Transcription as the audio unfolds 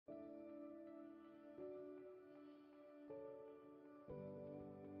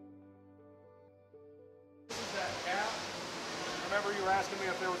where you were asking me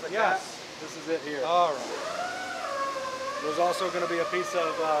if there was a Yes. gap? This is it here. All right. There's also going to be a piece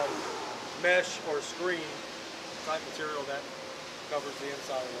of mesh or screen type material that covers the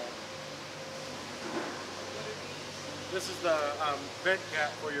inside of that. This is the vent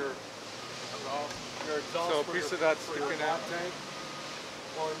cap for your exhaust. So a piece of that for your sticking out. tank.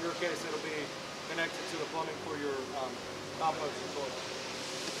 Or in your case, it'll be connected to the plumbing for your compost and toilet.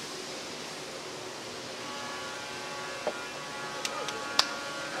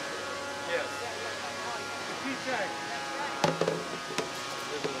 Yes. The P tank.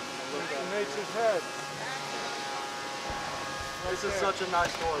 Nature's head. This is such a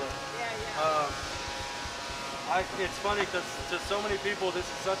nice toilet. It's funny because to so many people this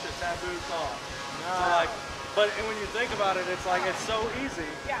is such a taboo thought. So like, but when you think about it, it's like it's so easy.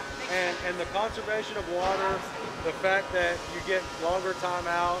 Yeah. And the conservation of water, the fact that you get longer time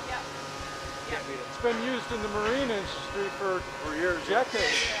out. Yeah. It's been used in the marine industry for years,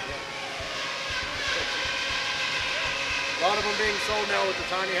 decades. A lot of them being sold now with the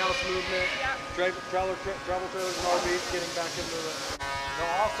tiny house movement. Travel trailers and RVs getting back into the.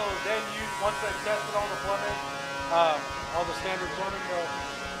 They'll also then use, once they've tested all the plumbing, all the standard plumbing,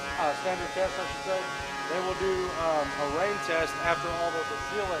 standard tests I should say, they will do a rain test after all of the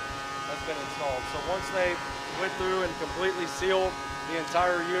sealant has been installed. So once they went through and completely sealed the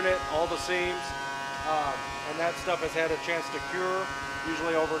entire unit, all the seams, and that stuff has had a chance to cure,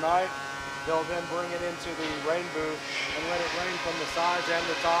 usually overnight, they'll then bring it into the rain booth and let it rain from the sides and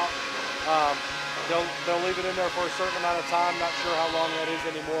the top. They'll leave it in there for a certain amount of time, not sure how long that is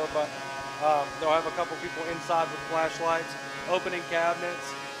anymore, but they'll have a couple people inside with flashlights, opening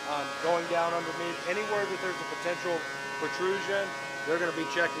cabinets, going down underneath. Anywhere that there's a potential protrusion, they're going to be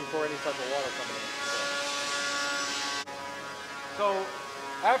checking for any type of water coming in. So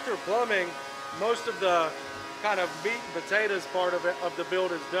after plumbing, most of the kind of meat and potatoes part of the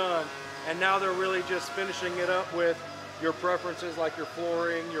build is done, and now they're really just finishing it up with your preferences like your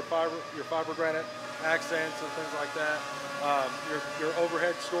flooring, your fiber granite accents and things like that, your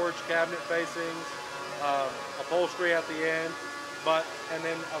overhead storage cabinet facings, upholstery at the end, and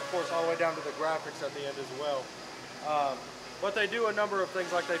then of course all the way down to the graphics at the end as well. But they do a number of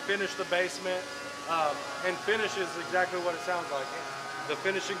things, like they finish the basement, and finish is exactly what it sounds like. The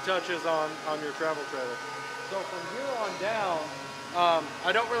finishing touches on your travel trailer. So from here on down,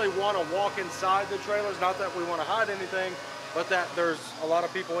 I don't really want to walk inside the trailers, not that we want to hide anything, but that there's a lot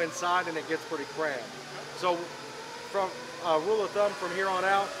of people inside and it gets pretty cramped. So from rule of thumb from here on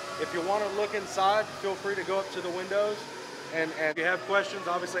out, if you want to look inside, feel free to go up to the windows, and if you have questions,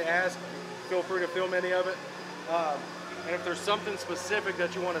 obviously ask, feel free to film any of it. And if there's something specific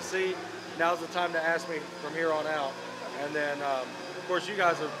that you want to see, now's the time to ask me from here on out. And then, of course, you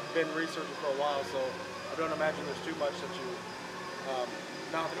guys have been researching for a while, so I don't imagine there's too much that you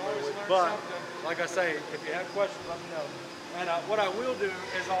not familiar with. But like I say, if you have questions, let me know. And what I will do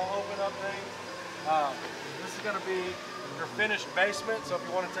is I'll open up things. This is going to be your finished basement, so if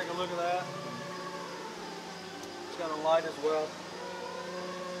you want to take a look at that. It's got a light as well.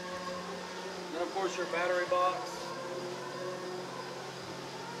 Then of course your battery box.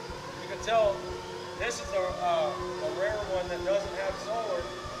 You can tell this is a rare one that doesn't have solar,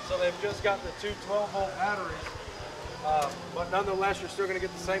 so they've just got the two 12-volt batteries. But nonetheless, you're still going to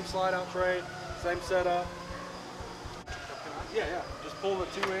get the same slide-out tray, same setup. Yeah. Just pull the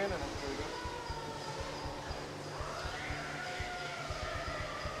two in, and there you go.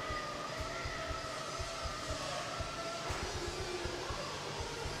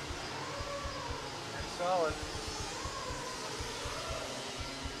 Pretty solid.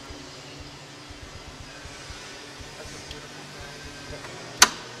 That's a beautiful thing.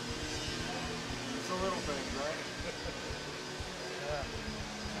 It's a little thing, right? Yeah,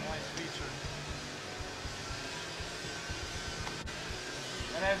 it's a nice feature.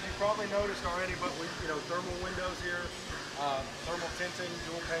 And as you probably noticed already, but we, thermal windows here, thermal tinting,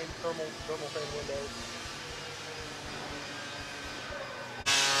 dual pane, thermal pane windows.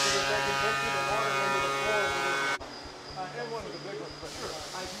 So that they can empty the water into the floor. And one of the big ones, but sure.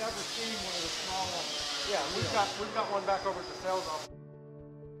 I've never seen one of the small ones. Yeah, we've got one back over at the sales office.